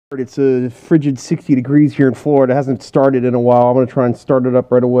It's a frigid 60 degrees here in Florida. It hasn't started in a while. I'm going to try and start it up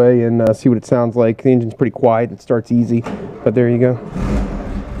right away and see what it sounds like. The engine's pretty quiet. It starts easy, but there you go.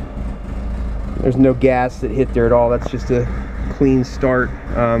 There's no gas that hit there at all. That's just a clean start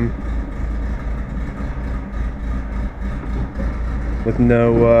with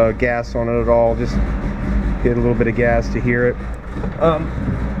no gas on it at all. Just get a little bit of gas to hear it.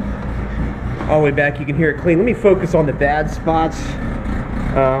 All the way back, you can hear it clean. Let me focus on the bad spots.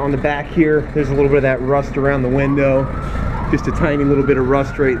 On the back here, there's a little bit of that rust around the window. Just a tiny little bit of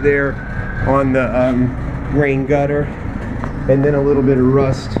rust right there on the rain gutter. And then a little bit of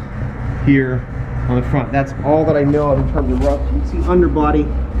rust here on the front. That's all that I know of in terms of rust. You can see underbody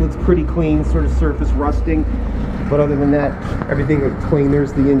looks pretty clean, sort of surface rusting. But other than that, everything looks clean.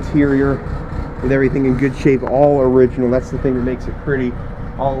 There's the interior with everything in good shape, all original. That's the thing that makes it pretty.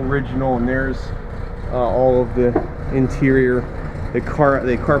 All original, and there's all of the interior. The carpet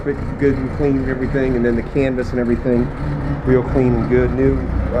good and clean and everything, and then the canvas and everything real clean and good. New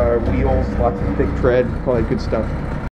wheels, lots of thick tread, all that good stuff.